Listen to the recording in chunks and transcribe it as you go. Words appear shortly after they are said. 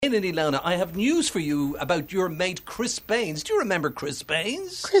In Ilona, I have news for you about your mate Chris Baines. Do you remember Chris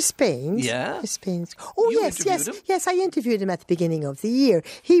Baines? Chris Baines? Yeah. Chris Baines. Oh, You yes. interviewed him? Yes, I interviewed him at the beginning of the year.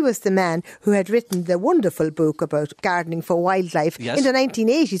 He was the man who had written the wonderful book about gardening for wildlife in the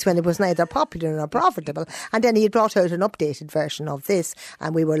 1980s when it was neither popular nor profitable. And then he had brought out an updated version of this,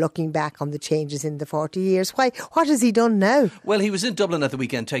 and we were looking back on the changes in the 40 years. Why? What has he done now? Well, he was in Dublin at the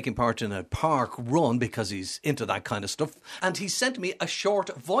weekend taking part in a park run because he's into that kind of stuff. And he sent me a short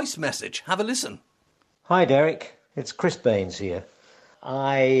voice message. Have a listen. Hi Derek, it's Chris Baines here.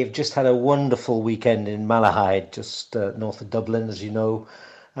 I've just had a wonderful weekend in Malahide, just north of Dublin, as you know.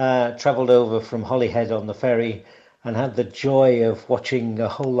 Travelled over from Holyhead on the ferry and had the joy of watching a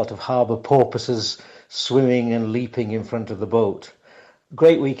whole lot of harbour porpoises swimming and leaping in front of the boat.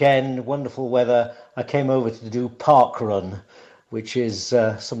 Great weekend, wonderful weather. I came over to do park run, which is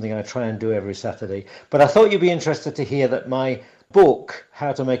something I try and do every Saturday. But I thought you'd be interested to hear that my book,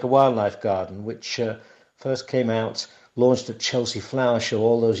 How to Make a Wildlife Garden, which first came out, launched at Chelsea Flower Show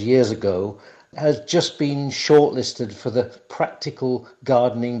all those years ago, has just been shortlisted for the Practical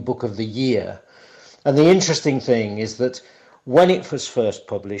Gardening Book of the Year. And the interesting thing is that when it was first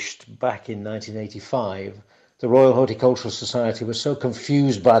published back in 1985, the Royal Horticultural Society was so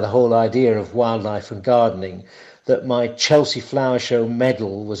confused by the whole idea of wildlife and gardening that my Chelsea Flower Show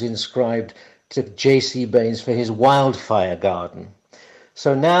medal was inscribed to J.C. Baines for his wildfire garden.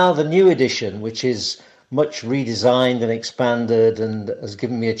 So now the new edition, which is much redesigned and expanded and has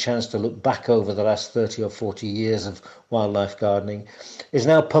given me a chance to look back over the last 30 or 40 years of wildlife gardening, is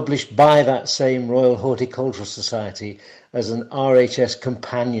now published by that same Royal Horticultural Society as an RHS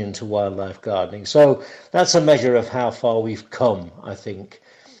Companion to wildlife gardening. So that's a measure of how far we've come, I think.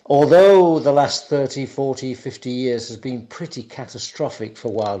 Although the last 30, 40, 50 years has been pretty catastrophic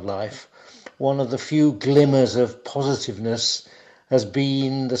for wildlife, one of the few glimmers of positiveness has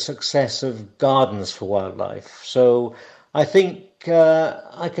been the success of gardens for wildlife. So I think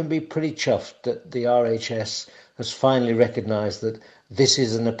I can be pretty chuffed that the RHS has finally recognised that this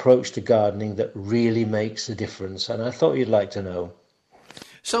is an approach to gardening that really makes a difference. And I thought you'd like to know.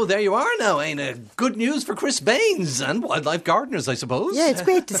 So there you are now, ain't it? Good news for Chris Baines and wildlife gardeners, I suppose. Yeah, it's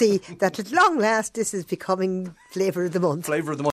great to see that at long last this is becoming Flavour of the Month. Flavour of the Month.